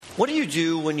What do you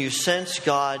do when you sense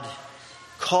God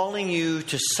calling you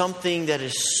to something that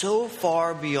is so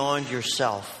far beyond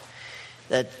yourself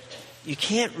that you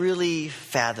can't really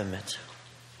fathom it?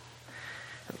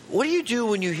 What do you do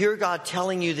when you hear God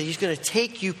telling you that He's going to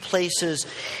take you places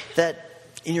that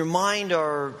in your mind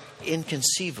are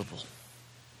inconceivable?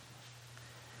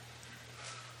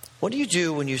 What do you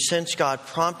do when you sense God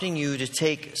prompting you to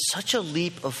take such a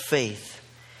leap of faith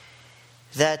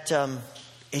that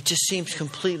it just seems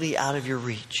completely out of your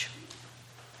reach?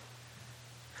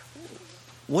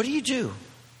 What do you do?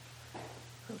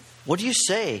 What do you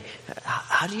say?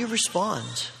 How do you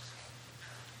respond?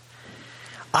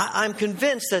 I'm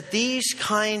convinced that these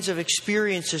kinds of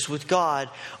experiences with God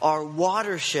are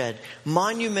watershed,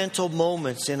 monumental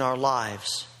moments in our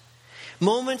lives.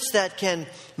 Moments that can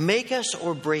make us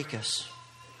or break us.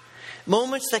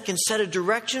 Moments that can set a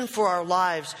direction for our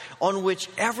lives on which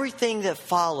everything that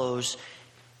follows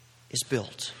is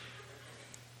built.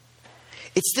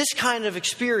 It's this kind of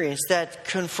experience that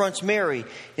confronts Mary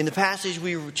in the passage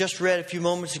we just read a few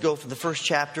moments ago from the first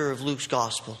chapter of Luke's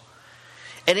Gospel.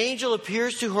 An angel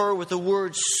appears to her with a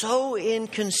word so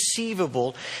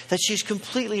inconceivable that she's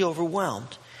completely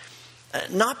overwhelmed.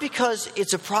 Not because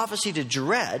it's a prophecy to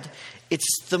dread,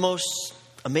 it's the most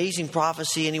amazing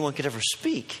prophecy anyone could ever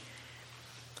speak,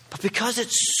 but because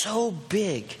it's so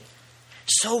big,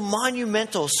 so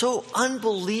monumental, so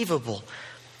unbelievable.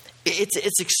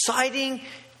 It's exciting,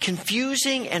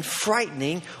 confusing, and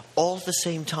frightening all at the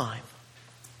same time.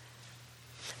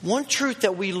 One truth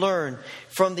that we learn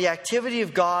from the activity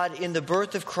of God in the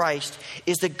birth of Christ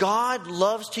is that God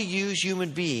loves to use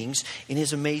human beings in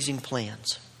His amazing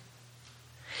plans.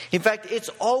 In fact, it's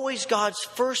always God's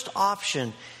first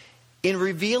option in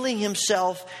revealing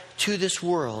Himself to this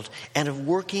world and of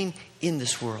working in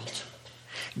this world.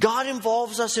 God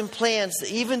involves us in plans,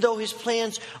 even though His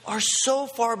plans are so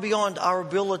far beyond our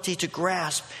ability to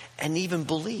grasp and even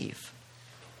believe.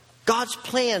 God's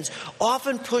plans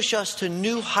often push us to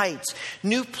new heights,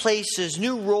 new places,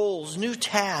 new roles, new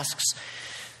tasks,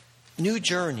 new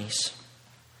journeys.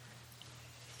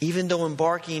 Even though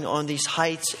embarking on these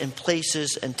heights and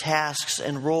places and tasks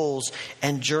and roles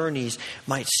and journeys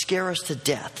might scare us to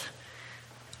death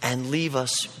and leave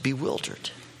us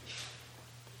bewildered.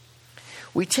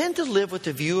 We tend to live with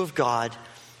the view of God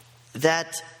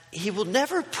that He will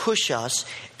never push us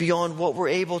beyond what we're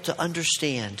able to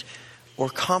understand or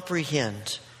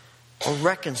comprehend or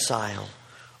reconcile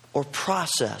or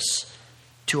process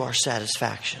to our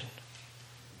satisfaction.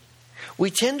 We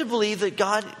tend to believe that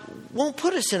God won't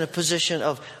put us in a position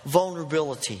of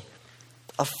vulnerability,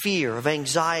 of fear, of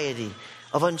anxiety,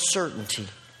 of uncertainty.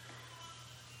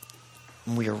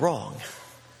 And we are wrong.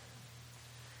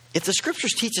 If the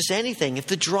Scriptures teach us anything, if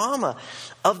the drama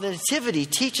of the Nativity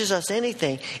teaches us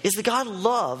anything, is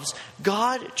that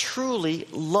God truly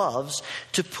loves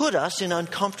to put us in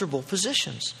uncomfortable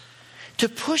positions, to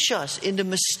push us into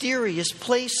mysterious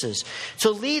places, to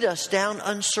lead us down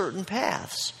uncertain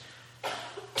paths,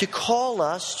 to call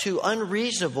us to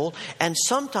unreasonable and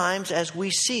sometimes, as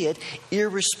we see it,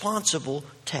 irresponsible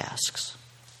tasks.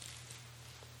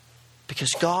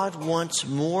 Because God wants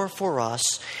more for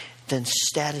us than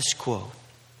status quo,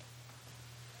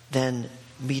 than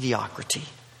mediocrity.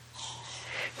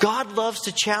 God loves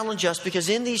to challenge us because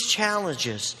in these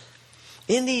challenges,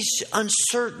 in these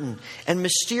uncertain and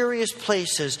mysterious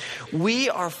places, we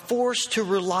are forced to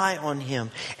rely on Him.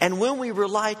 And when we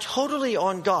rely totally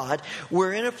on God,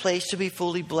 we're in a place to be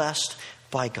fully blessed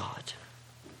by God.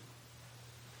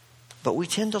 But we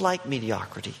tend to like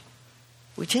mediocrity.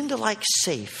 We tend to like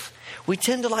safe. We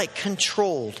tend to like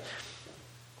controlled.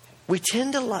 We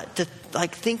tend to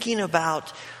like thinking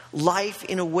about life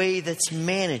in a way that's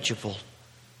manageable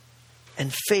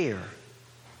and fair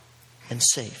and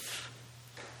safe.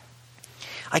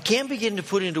 I can't begin to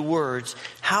put into words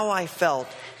how I felt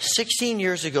 16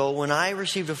 years ago when I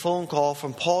received a phone call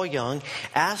from Paul Young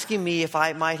asking me if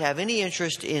I might have any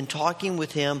interest in talking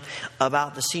with him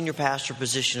about the senior pastor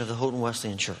position of the Houghton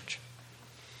Wesleyan Church.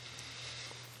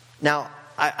 Now,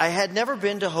 I had never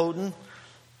been to Houghton,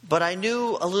 but I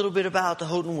knew a little bit about the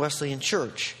Houghton Wesleyan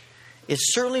Church. It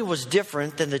certainly was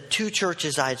different than the two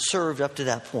churches I had served up to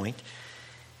that point.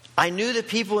 I knew that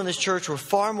people in this church were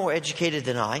far more educated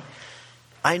than I.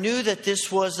 I knew that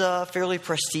this was a fairly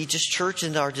prestigious church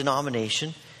in our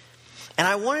denomination. And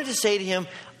I wanted to say to him,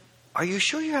 are you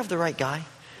sure you have the right guy?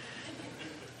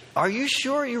 Are you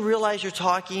sure you realize you're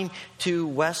talking to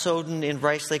Wes Oden in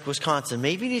Rice Lake, Wisconsin?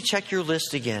 Maybe you need to check your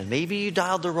list again. Maybe you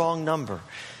dialed the wrong number.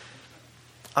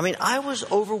 I mean, I was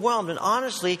overwhelmed. And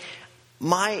honestly,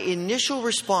 my initial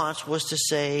response was to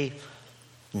say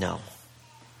no.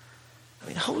 I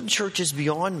mean, holding church is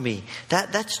beyond me.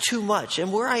 That's too much.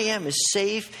 And where I am is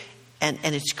safe and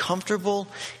it's comfortable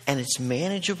and it's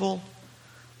manageable.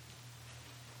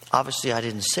 Obviously, I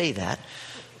didn't say that.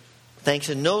 Thanks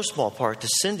in no small part to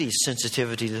Cindy's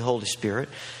sensitivity to the Holy Spirit.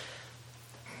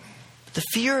 The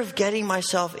fear of getting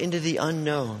myself into the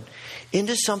unknown,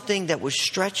 into something that would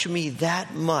stretch me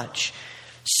that much,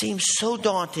 seemed so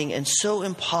daunting and so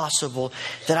impossible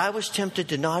that I was tempted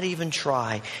to not even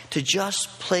try, to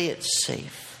just play it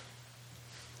safe.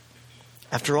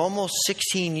 After almost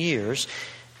 16 years,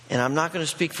 and I'm not going to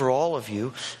speak for all of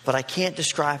you, but I can't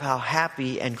describe how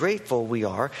happy and grateful we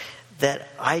are that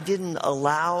I didn't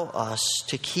allow us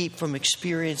to keep from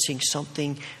experiencing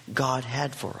something God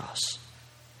had for us.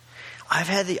 I've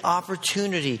had the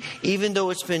opportunity, even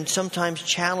though it's been sometimes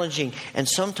challenging and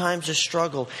sometimes a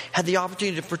struggle, had the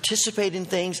opportunity to participate in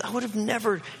things I would have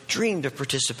never dreamed of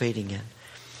participating in.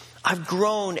 I've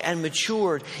grown and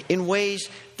matured in ways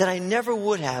that I never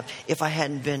would have if I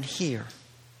hadn't been here.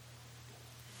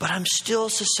 But I'm still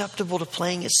susceptible to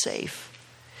playing it safe.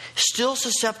 Still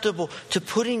susceptible to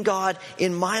putting God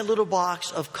in my little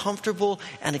box of comfortable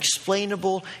and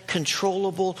explainable,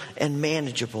 controllable and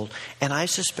manageable. And I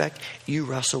suspect you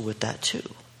wrestle with that too.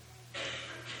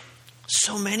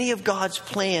 So many of God's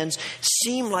plans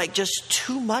seem like just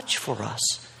too much for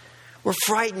us. We're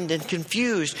frightened and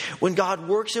confused when God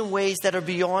works in ways that are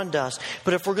beyond us.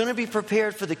 But if we're going to be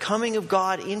prepared for the coming of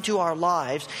God into our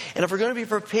lives, and if we're going to be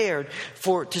prepared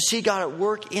to see God at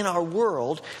work in our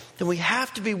world, then we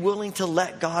have to be willing to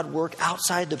let God work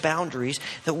outside the boundaries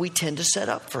that we tend to set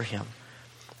up for Him,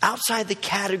 outside the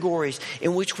categories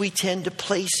in which we tend to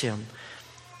place Him.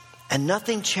 And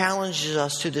nothing challenges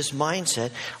us to this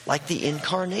mindset like the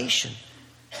incarnation.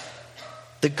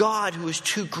 The God who is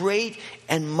too great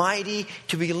and mighty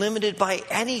to be limited by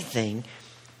anything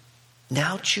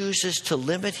now chooses to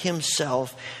limit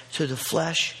Himself to the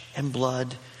flesh and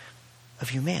blood of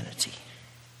humanity.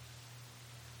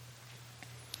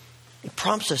 It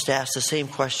prompts us to ask the same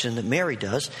question that Mary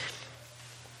does.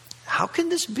 How can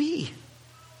this be?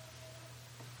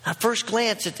 At first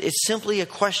glance, it's simply a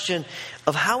question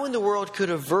of how in the world could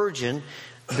a virgin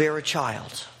bear a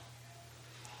child?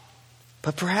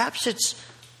 But perhaps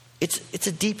it's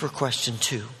a deeper question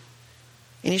too.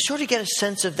 And you sort of get a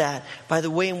sense of that by the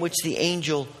way in which the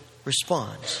angel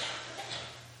responds.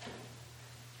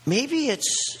 Maybe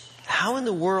it's how in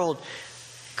the world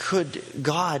could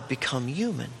God become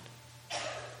human?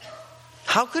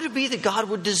 How could it be that God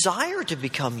would desire to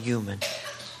become human?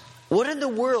 What in the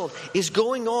world is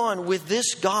going on with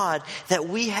this God that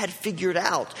we had figured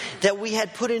out, that we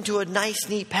had put into a nice,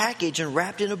 neat package and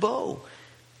wrapped in a bow?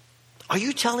 Are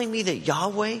you telling me that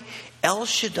Yahweh, El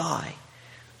Shaddai,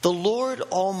 the Lord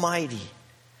Almighty,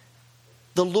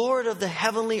 the Lord of the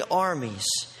heavenly armies,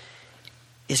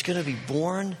 is going to be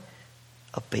born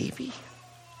a baby?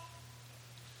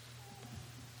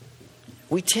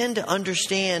 We tend to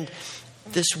understand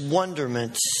this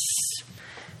wonderment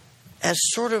as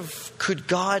sort of, could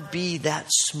God be that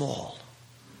small?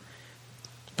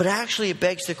 But actually it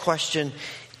begs the question,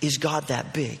 is God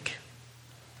that big?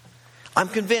 I'm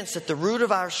convinced that the root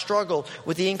of our struggle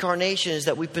with the incarnation is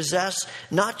that we possess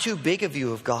not too big a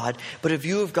view of God, but a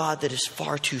view of God that is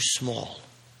far too small.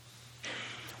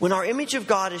 When our image of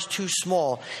God is too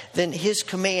small, then His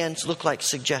commands look like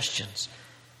suggestions.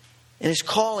 And His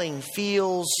calling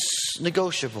feels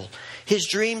negotiable. His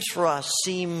dreams for us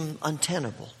seem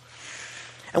untenable.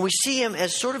 And we see Him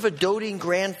as sort of a doting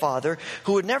grandfather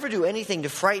who would never do anything to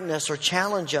frighten us or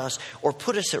challenge us or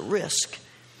put us at risk.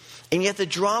 And yet the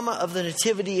drama of the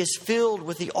Nativity is filled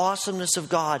with the awesomeness of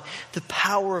God, the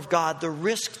power of God, the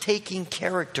risk-taking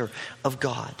character of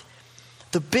God.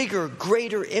 The bigger,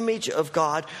 greater image of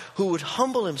God who would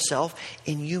humble Himself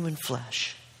in human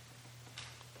flesh.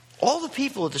 All the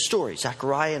people of the story,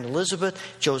 Zechariah and Elizabeth,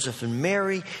 Joseph and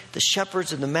Mary, the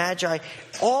shepherds and the Magi,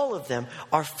 all of them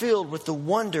are filled with the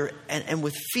wonder and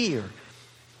with fear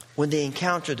when they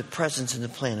encounter the presence and the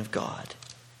plan of God.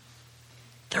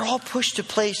 They're all pushed to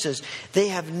places they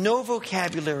have no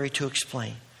vocabulary to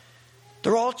explain.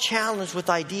 They're all challenged with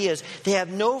ideas they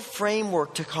have no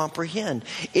framework to comprehend.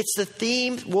 It's the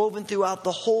theme woven throughout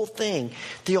the whole thing.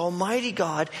 The Almighty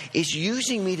God is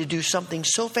using me to do something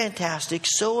so fantastic,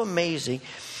 so amazing,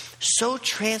 so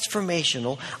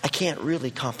transformational, I can't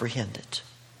really comprehend it.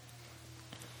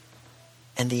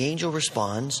 And the angel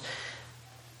responds,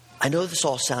 I know this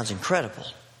all sounds incredible,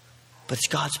 but it's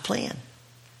God's plan.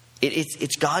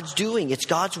 It's God's doing. It's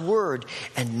God's word.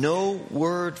 And no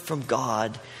word from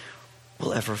God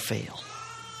will ever fail.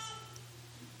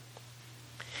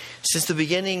 Since the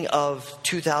beginning of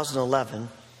 2011,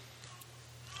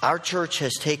 our church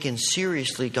has taken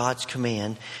seriously God's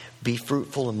command, be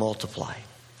fruitful and multiply.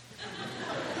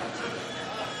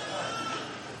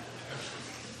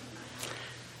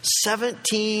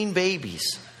 17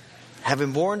 babies have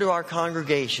been born to our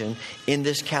congregation in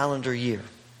this calendar year.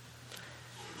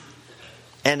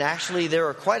 And actually, there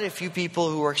are quite a few people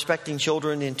who are expecting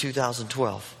children in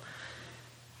 2012.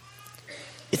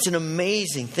 It's an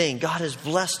amazing thing. God has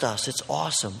blessed us. It's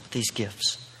awesome, these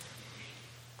gifts.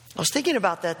 I was thinking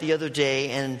about that the other day,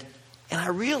 and I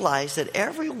realized that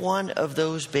every one of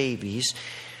those babies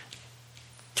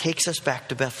takes us back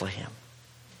to Bethlehem.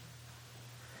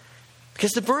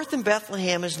 Because the birth in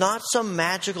Bethlehem is not some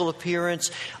magical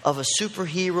appearance of a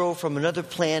superhero from another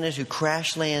planet who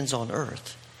crash lands on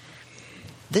Earth.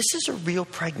 This is a real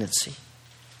pregnancy,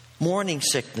 morning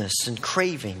sickness and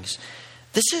cravings.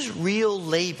 This is real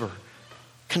labor,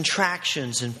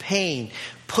 contractions and pain,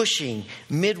 pushing,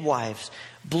 midwives,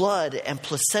 blood and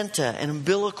placenta and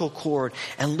umbilical cord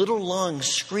and little lungs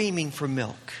screaming for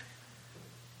milk.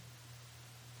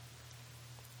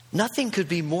 Nothing could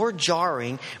be more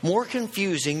jarring, more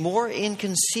confusing, more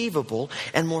inconceivable,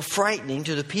 and more frightening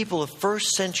to the people of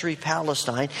first century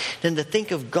Palestine than to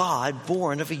think of God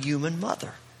born of a human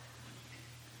mother.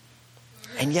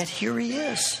 And yet here he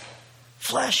is,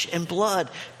 flesh and blood,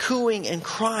 cooing and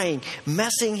crying,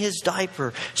 messing his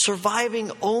diaper,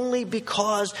 surviving only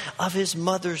because of his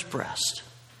mother's breast.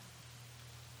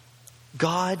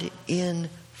 God in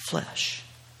flesh.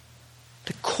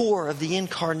 The core of the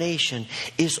incarnation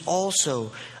is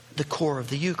also the core of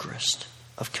the Eucharist,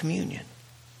 of communion.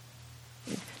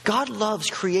 God loves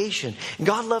creation.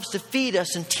 God loves to feed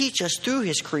us and teach us through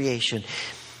his creation.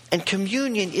 And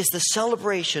communion is the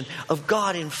celebration of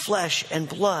God in flesh and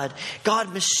blood,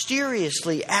 God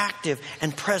mysteriously active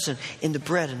and present in the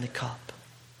bread and the cup.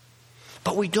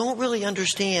 But we don't really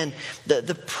understand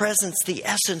the presence, the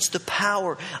essence, the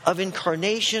power of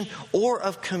incarnation or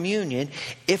of communion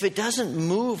if it doesn't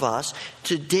move us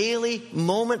to daily,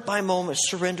 moment by moment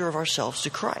surrender of ourselves to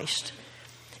Christ.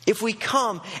 If we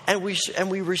come and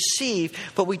we receive,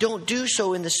 but we don't do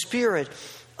so in the spirit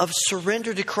of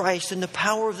surrender to Christ, then the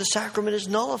power of the sacrament is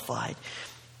nullified.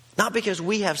 Not because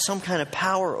we have some kind of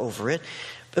power over it,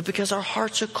 but because our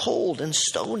hearts are cold and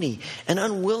stony and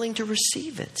unwilling to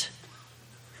receive it.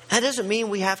 That doesn't mean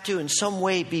we have to in some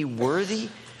way be worthy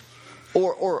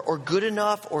or good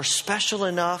enough or special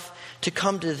enough to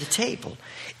come to the table.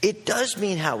 It does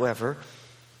mean, however,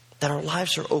 that our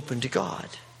lives are open to God,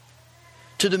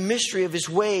 to the mystery of his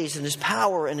ways and his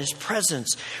power and his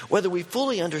presence, whether we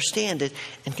fully understand it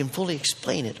and can fully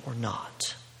explain it or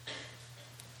not.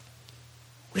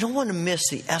 We don't want to miss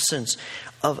the essence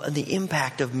of the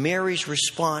impact of Mary's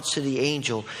response to the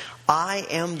angel, I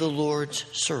am the Lord's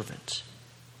servant.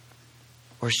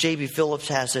 Or as J.B. Phillips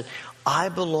has it, I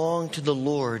belong to the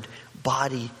Lord,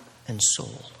 body and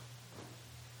soul.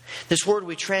 This word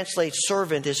we translate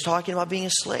servant is talking about being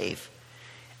a slave.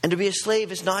 And to be a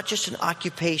slave is not just an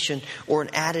occupation or an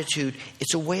attitude,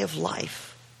 it's a way of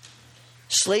life.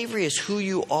 Slavery is who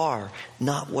you are,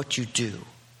 not what you do.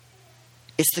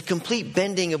 It's the complete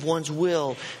bending of one's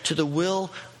will to the will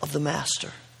of the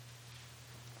master.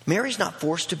 Mary's not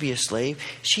forced to be a slave.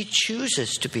 She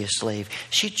chooses to be a slave.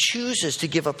 She chooses to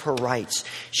give up her rights.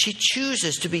 She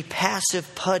chooses to be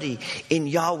passive putty in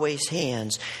Yahweh's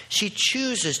hands. She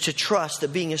chooses to trust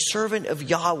that being a servant of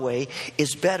Yahweh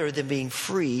is better than being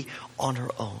free on her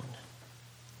own.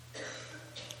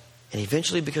 And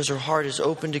eventually, because her heart is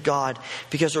open to God,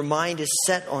 because her mind is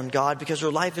set on God, because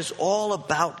her life is all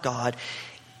about God,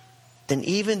 then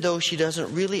even though she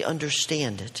doesn't really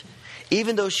understand it,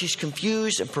 even though she's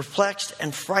confused and perplexed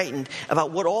and frightened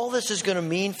about what all this is going to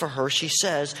mean for her, she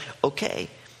says, okay,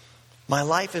 my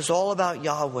life is all about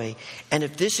Yahweh. And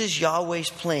if this is Yahweh's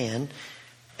plan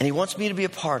and he wants me to be a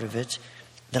part of it,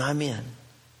 then I'm in.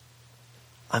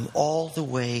 I'm all the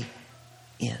way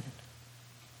in.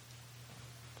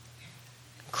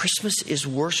 Christmas is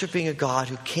worshiping a God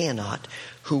who cannot,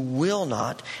 who will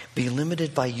not be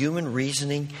limited by human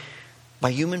reasoning,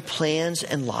 by human plans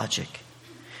and logic,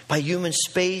 by human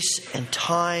space and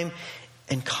time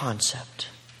and concept.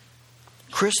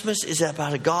 Christmas is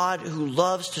about a God who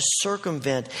loves to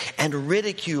circumvent and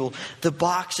ridicule the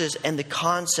boxes and the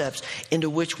concepts into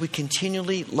which we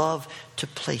continually love to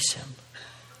place him.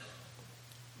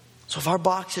 So if our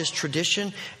box is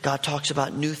tradition, God talks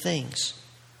about new things.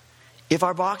 If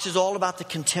our box is all about the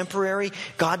contemporary,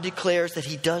 God declares that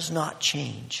he does not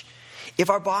change. If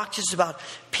our box is about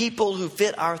people who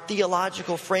fit our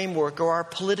theological framework or our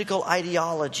political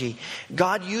ideology,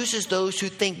 God uses those who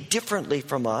think differently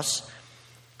from us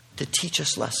to teach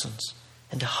us lessons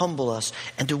and to humble us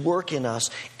and to work in us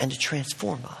and to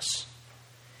transform us.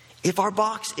 If our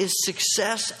box is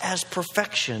success as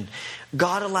perfection,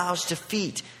 God allows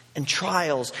defeat and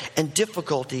trials and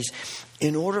difficulties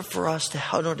in order for us to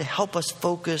help us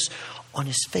focus on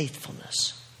His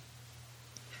faithfulness.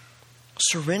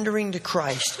 Surrendering to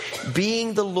Christ,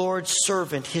 being the Lord's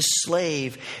servant, His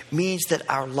slave, means that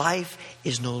our life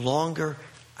is no longer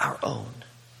our own.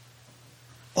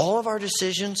 All of our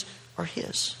decisions are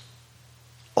His.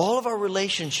 All of our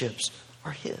relationships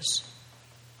are His.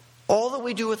 All that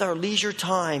we do with our leisure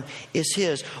time is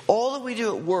His. All that we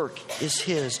do at work is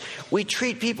His. We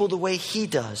treat people the way He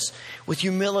does, with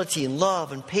humility and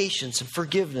love and patience and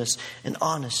forgiveness and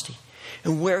honesty.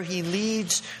 And where He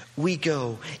leads, we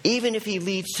go, even if He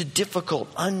leads to difficult,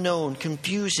 unknown,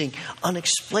 confusing,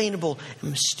 unexplainable,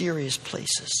 and mysterious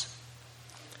places.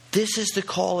 This is the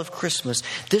call of Christmas.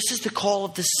 This is the call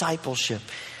of discipleship,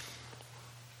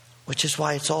 which is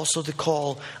why it's also the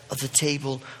call of the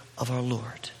table of our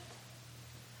Lord.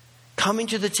 Coming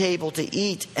to the table to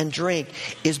eat and drink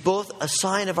is both a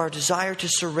sign of our desire to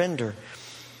surrender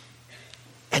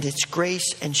and its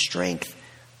grace and strength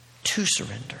to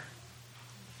surrender.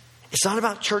 It's not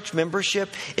about church membership.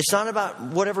 It's not about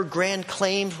whatever grand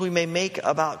claims we may make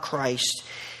about Christ.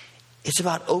 It's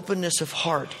about openness of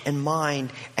heart and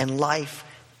mind and life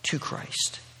to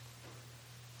Christ.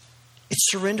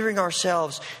 It's surrendering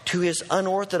ourselves to His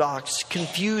unorthodox,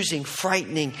 confusing,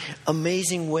 frightening,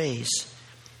 amazing ways.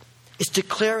 It's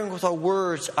declaring with our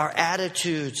words, our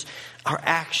attitudes, our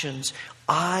actions,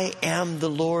 I am the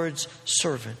Lord's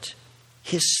servant,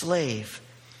 His slave,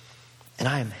 and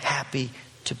I am happy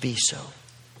to be so.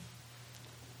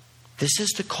 This is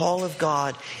the call of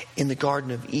God in the Garden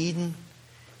of Eden,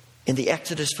 in the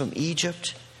Exodus from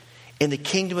Egypt, in the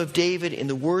kingdom of David, in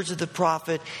the words of the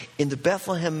prophet, in the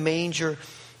Bethlehem manger,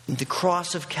 in the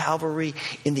cross of Calvary,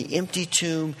 in the empty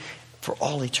tomb, for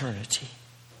all eternity.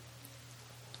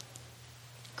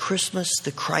 Christmas,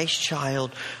 the Christ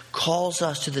child, calls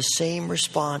us to the same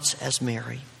response as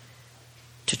Mary.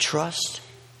 To trust,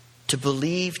 to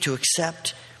believe, to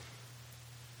accept,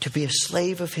 to be a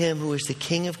slave of Him who is the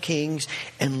King of kings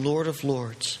and Lord of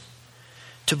lords.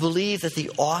 To believe that the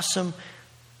awesome,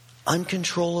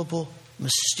 uncontrollable,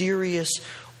 mysterious,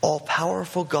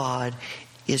 all-powerful God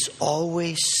is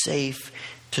always safe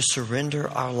to surrender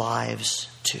our lives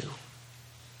to.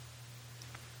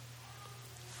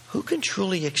 Who can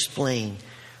truly explain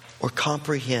or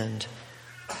comprehend?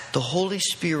 The Holy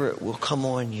Spirit will come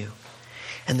on you,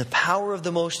 and the power of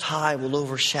the Most High will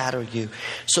overshadow you.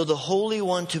 So the Holy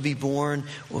One to be born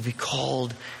will be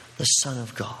called the Son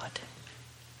of God.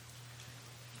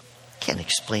 Can't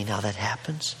explain how that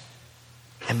happens.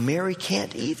 And Mary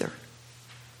can't either.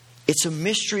 It's a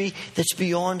mystery that's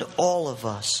beyond all of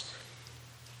us.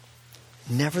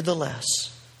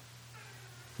 Nevertheless,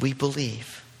 we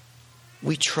believe.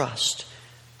 We trust,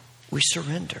 we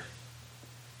surrender.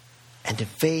 And in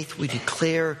faith we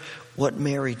declare what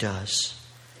Mary does.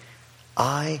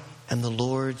 I am the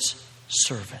Lord's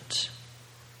servant.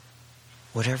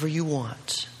 Whatever you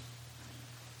want,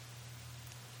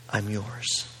 I'm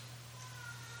yours.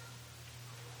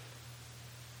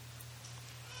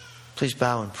 Please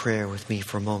bow in prayer with me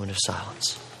for a moment of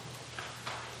silence.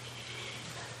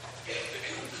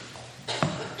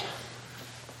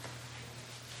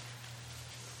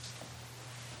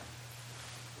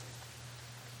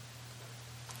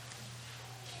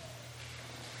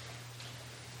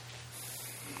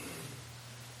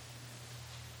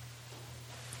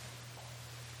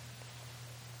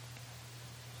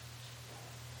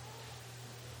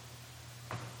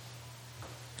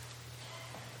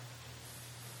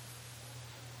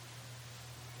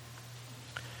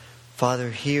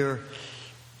 Father, hear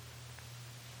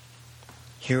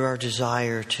our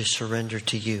desire to surrender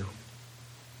to you.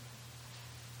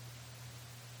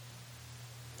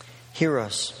 Hear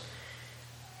us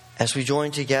as we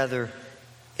join together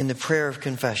in the prayer of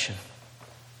confession.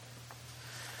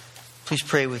 Please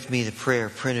pray with me the prayer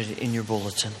printed in your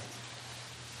bulletin.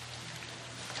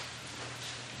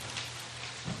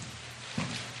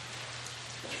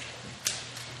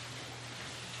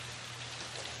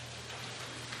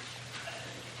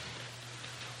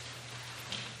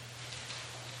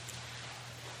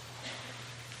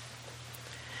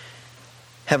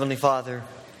 Heavenly Father,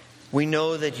 we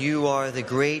know that you are the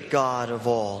great God of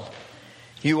all.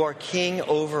 You are King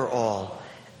over all,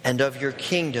 and of your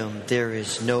kingdom there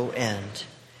is no end.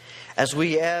 As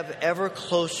we ebb ever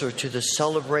closer to the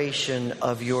celebration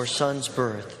of your Son's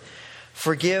birth,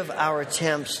 forgive our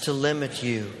attempts to limit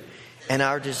you and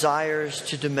our desires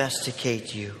to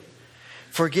domesticate you.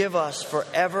 Forgive us for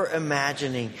ever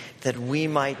imagining that we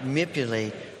might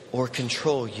manipulate or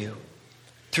control you.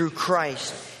 Through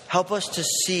Christ, help us to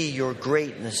see your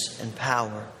greatness and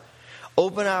power.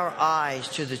 Open our eyes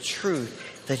to the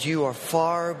truth that you are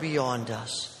far beyond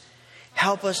us.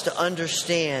 Help us to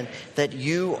understand that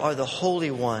you are the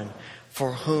Holy One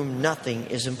for whom nothing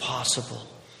is impossible.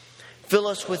 Fill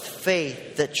us with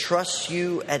faith that trusts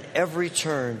you at every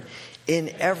turn, in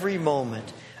every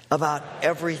moment, about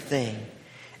everything.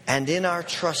 And in our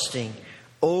trusting,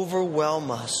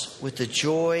 overwhelm us with the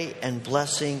joy and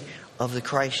blessing of the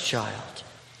Christ child.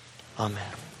 Amen.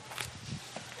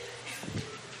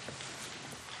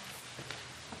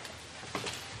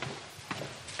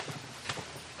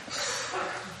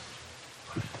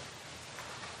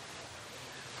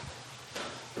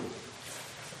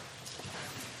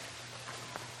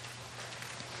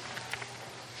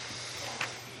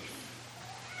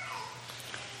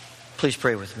 Please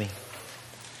pray with me.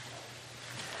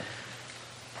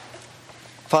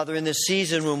 Father, in this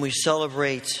season when we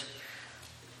celebrate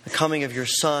the coming of your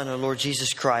Son, our Lord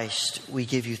Jesus Christ, we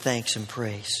give you thanks and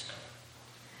praise.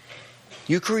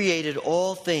 You created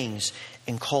all things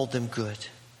and called them good.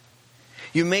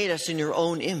 You made us in your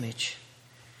own image.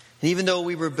 And even though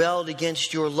we rebelled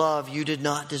against your love, you did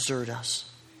not desert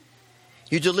us.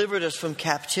 You delivered us from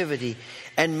captivity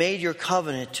and made your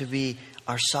covenant to be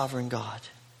our sovereign God.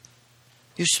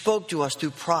 You spoke to us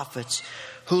through prophets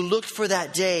who looked for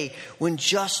that day when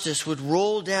justice would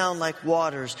roll down like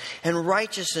waters and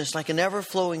righteousness like an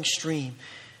ever-flowing stream,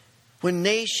 when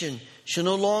nation shall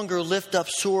no longer lift up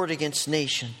sword against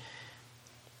nation,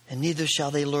 and neither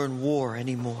shall they learn war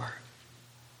anymore.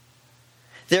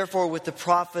 Therefore, with the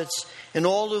prophets and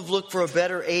all who've looked for a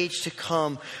better age to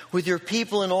come, with your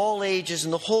people in all ages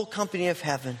and the whole company of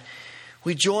heaven,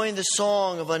 we join the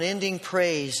song of unending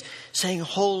praise, saying,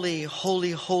 Holy,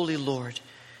 holy, holy Lord,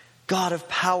 God of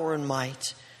power and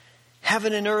might.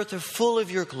 Heaven and earth are full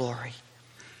of your glory.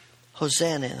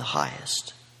 Hosanna in the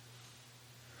highest.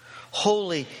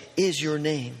 Holy is your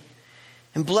name,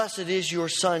 and blessed is your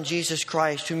Son, Jesus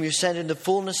Christ, whom you sent in the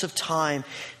fullness of time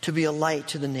to be a light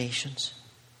to the nations.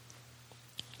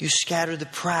 You scatter the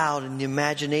proud in the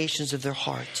imaginations of their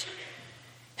hearts,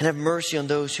 and have mercy on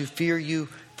those who fear you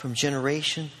from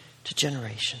generation to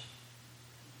generation.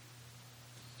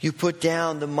 You put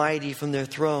down the mighty from their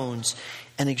thrones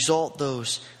and exalt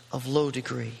those of low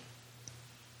degree.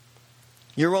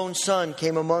 Your own Son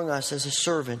came among us as a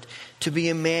servant to be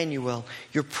Emmanuel,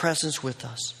 your presence with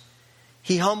us.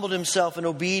 He humbled himself in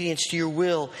obedience to your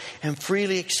will and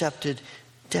freely accepted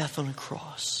death on a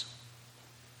cross.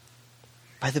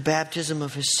 By the baptism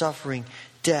of his suffering,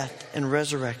 death, and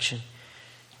resurrection,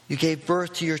 you gave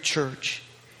birth to your church,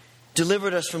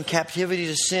 delivered us from captivity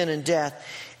to sin and death,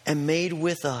 and made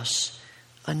with us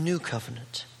a new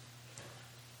covenant.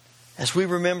 As we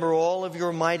remember all of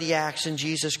your mighty acts in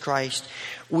Jesus Christ,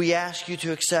 we ask you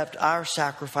to accept our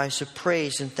sacrifice of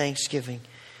praise and thanksgiving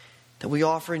that we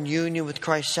offer in union with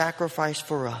Christ's sacrifice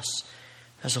for us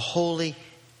as a holy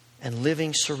and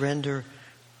living surrender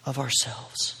of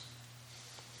ourselves.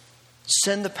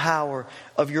 Send the power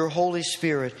of your Holy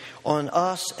Spirit on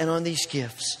us and on these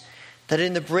gifts, that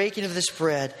in the breaking of this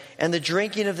bread and the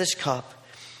drinking of this cup,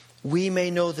 we may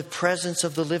know the presence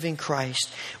of the living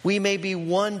Christ. We may be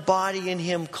one body in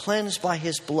him, cleansed by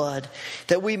his blood,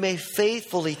 that we may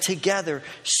faithfully together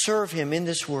serve him in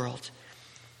this world.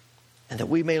 And that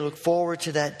we may look forward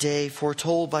to that day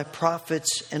foretold by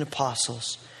prophets and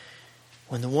apostles,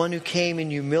 when the one who came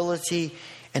in humility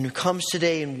and who comes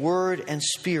today in word and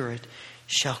spirit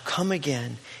shall come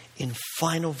again in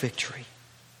final victory.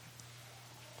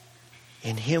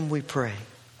 In him we pray.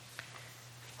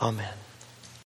 Amen.